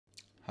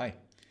Hi,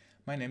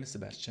 my name is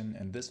Sebastian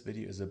and this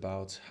video is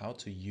about how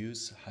to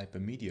use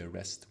Hypermedia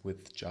REST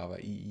with Java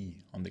EE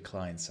on the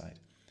client side.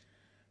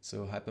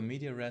 So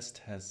Hypermedia REST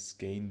has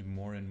gained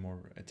more and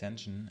more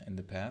attention in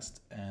the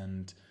past,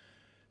 and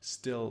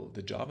still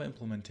the Java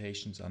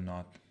implementations are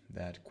not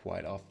that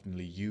quite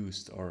oftenly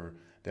used, or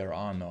there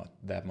are not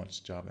that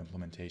much Java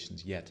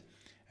implementations yet.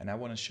 And I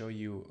want to show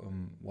you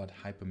what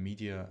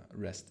Hypermedia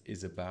REST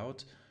is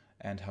about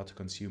and how to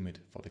consume it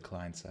for the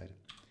client side.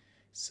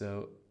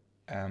 So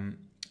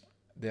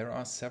there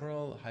are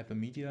several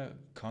hypermedia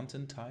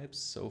content types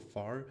so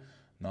far.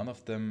 None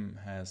of them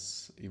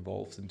has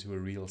evolved into a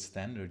real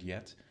standard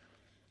yet,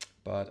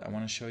 but I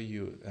want to show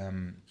you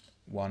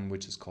one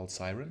which is called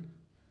Siren.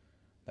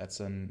 That's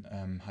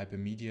an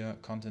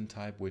hypermedia content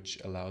type which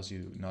allows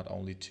you not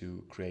only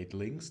to create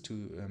links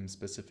to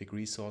specific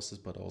resources,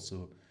 but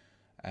also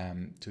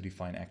to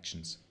define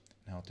actions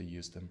and how to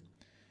use them.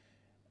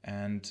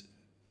 And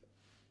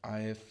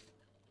I've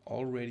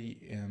already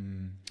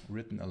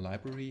written a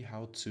library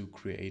how to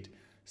create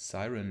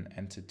Siren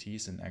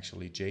entities and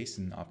actually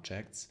JSON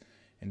objects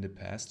in the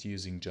past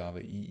using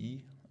Java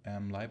EE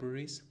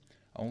libraries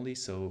only.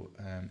 So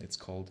it's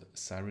called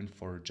Siren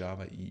for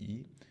Java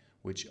EE,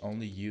 which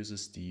only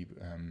uses the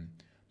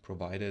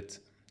provided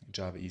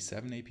Java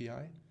E7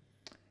 API.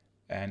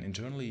 And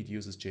internally it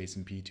uses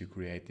JSONP to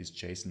create these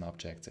JSON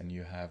objects, and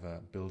you have a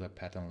builder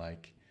pattern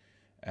like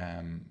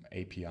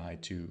API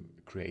to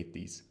create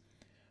these.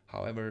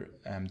 However,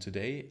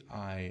 today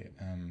I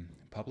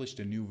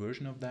published a new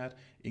version of that,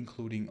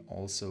 including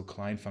also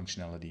client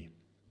functionality.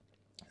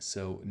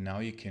 So now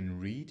you can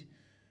read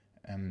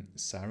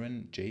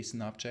Siren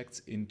JSON objects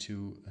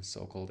into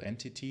so-called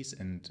entities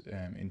and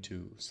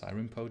into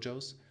Siren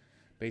POJOs,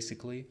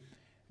 basically.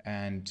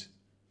 And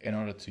in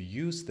order to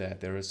use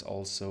that, there is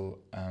also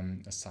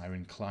a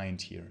Siren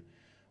client here,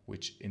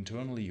 which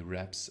internally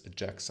wraps a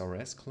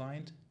JAX-RS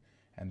client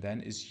and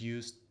then is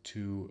used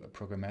to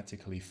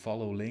programmatically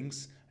follow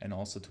links and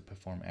also to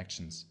perform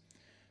actions.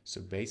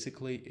 So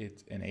basically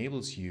it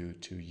enables you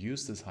to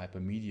use this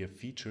hypermedia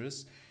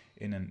features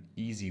in an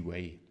easy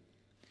way,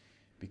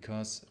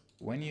 because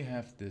when you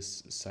have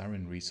this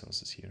Siren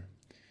resources here,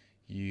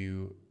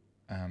 you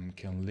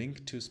can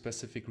link to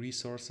specific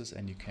resources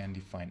and you can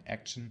define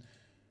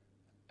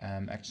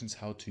actions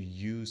how to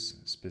use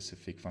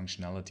specific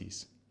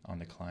functionalities on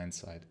the client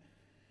side.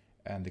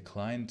 And the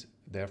client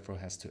therefore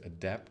has to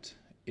adapt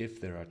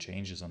if there are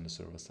changes on the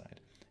server side.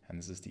 And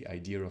this is the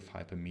idea of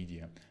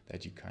Hypermedia,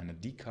 that you kind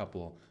of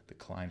decouple the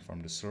client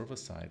from the server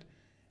side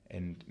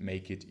and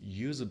make it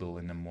usable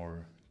in a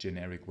more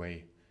generic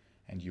way.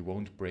 And you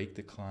won't break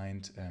the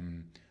client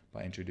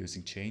by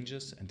introducing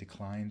changes, and the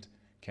client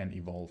can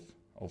evolve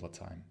over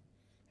time.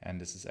 And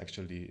this is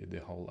actually the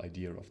whole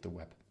idea of the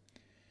web.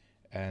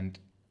 And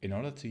in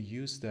order to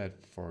use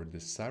that for the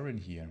Siren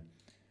here,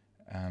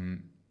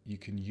 you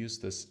can use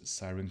this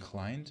Siren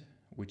client,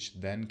 which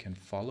then can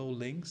follow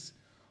links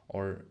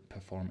or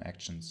perform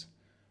actions,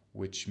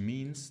 which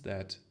means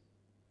that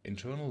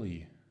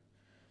internally,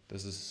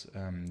 this is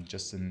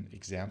just an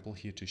example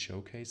here to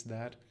showcase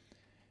that,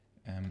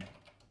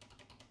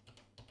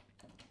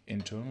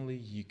 internally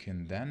you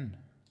can then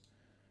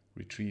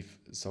retrieve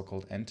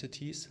so-called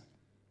entities,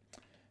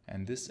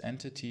 and these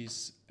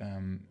entities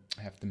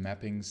have the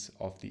mappings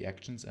of the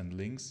actions and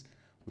links,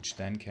 which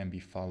then can be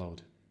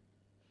followed.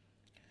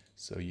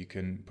 So you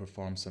can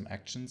perform some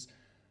actions,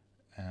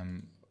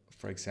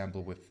 for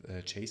example with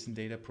JSON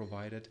data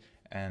provided,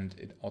 and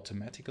it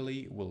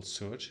automatically will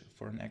search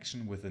for an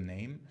action with a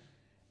name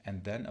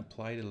and then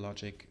apply the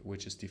logic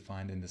which is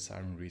defined in the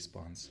Siren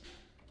response.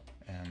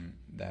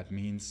 That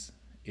means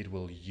it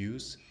will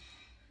use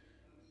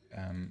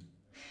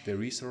the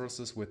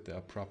resources with the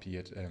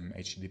appropriate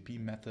HTTP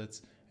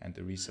methods and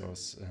the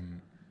resource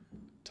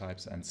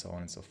types and so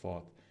on and so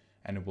forth.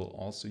 And it will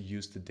also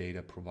use the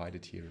data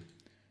provided here.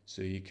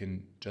 So you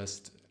can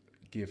just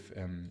give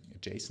a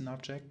JSON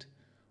object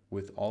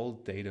with all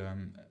data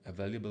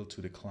available to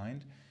the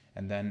client,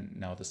 and then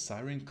now the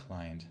Siren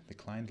client, the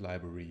client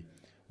library,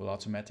 will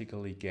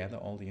automatically gather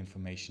all the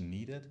information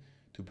needed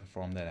to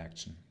perform that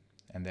action.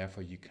 And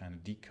therefore you kind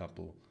of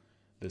decouple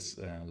this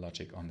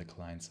logic on the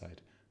client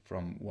side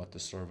from what the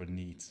server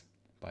needs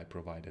by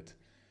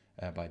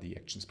the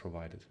actions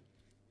provided.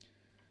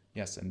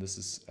 Yes, and this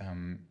is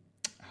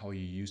how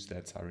you use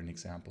that Siren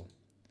example.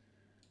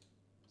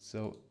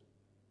 So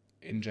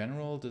in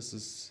general, this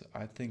is,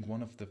 I think,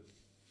 one of the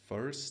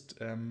first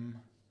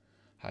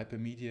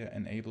Hypermedia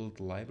enabled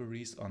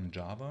libraries on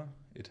Java.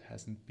 It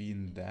hasn't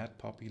been that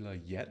popular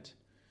yet,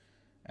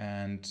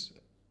 and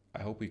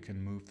I hope we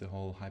can move the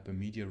whole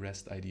Hypermedia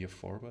REST idea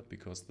forward,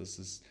 because this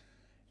is,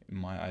 in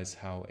my eyes,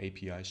 how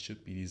APIs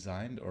should be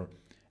designed, or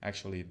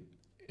actually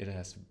it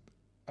has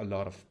a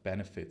lot of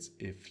benefits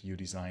if you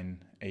design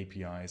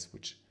APIs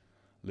which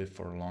live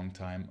for a long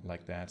time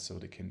like that, so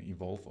they can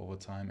evolve over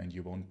time and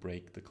you won't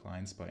break the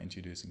clients by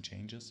introducing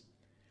changes.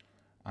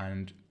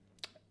 And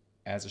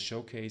as a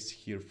showcase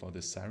here for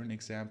the Siren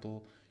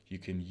example, you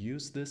can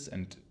use this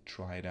and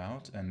try it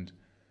out and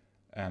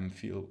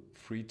Feel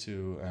free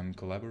to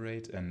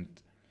collaborate and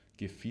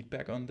give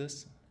feedback on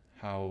this,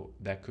 how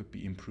that could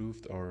be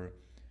improved, or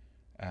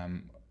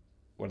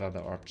what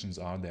other options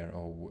are there,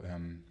 or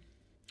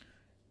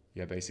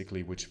yeah,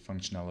 basically which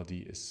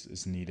functionality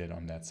is needed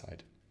on that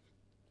side.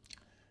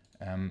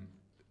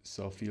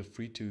 So feel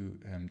free to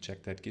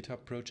check that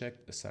GitHub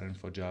project, Siren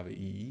for Java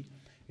EE.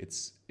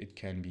 It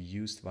can be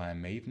used via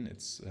Maven.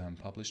 It's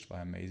published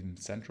via Maven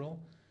Central.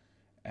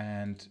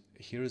 And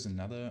here is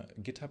another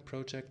GitHub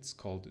project. It's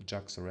called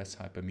JAX-RS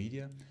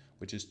Hypermedia,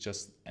 which is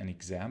just an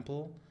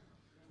example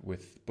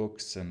with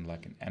books and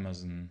like an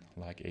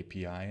Amazon-like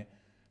API,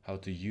 how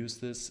to use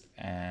this.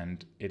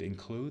 And it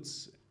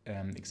includes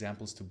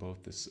examples to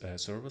both this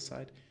server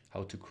side,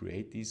 how to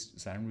create these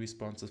Siren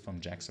responses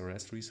from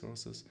JAX-RS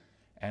resources,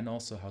 and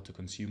also how to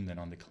consume them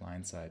on the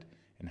client side,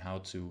 and how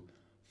to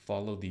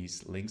follow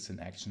these links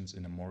and actions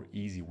in a more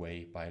easy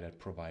way by that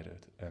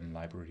provided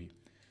library.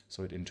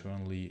 So it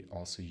internally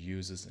also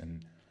uses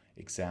an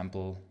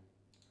example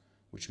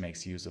which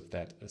makes use of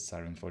that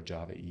Siren for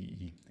Java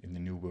EE in the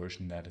new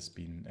version that has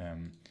been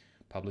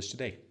published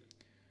today.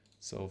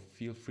 So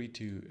feel free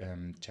to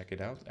check it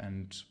out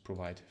and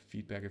provide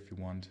feedback if you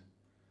want.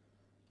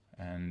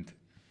 And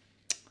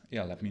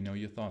yeah, let me know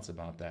your thoughts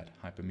about that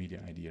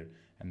Hypermedia idea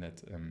and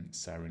that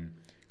Siren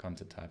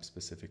content type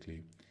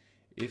specifically.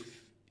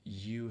 If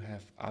you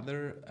have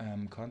other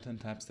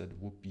content types that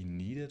would be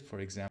needed, for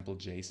example,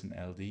 JSON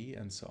LD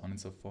and so on and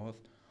so forth,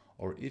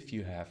 or if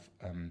you have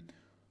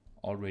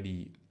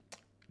already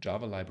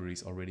Java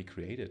libraries already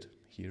created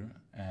here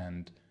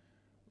and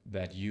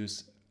that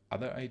use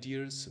other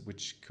ideas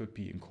which could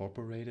be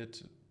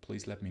incorporated,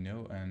 please let me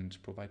know and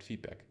provide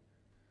feedback.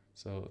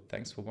 So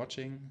thanks for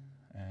watching,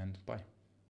 and bye.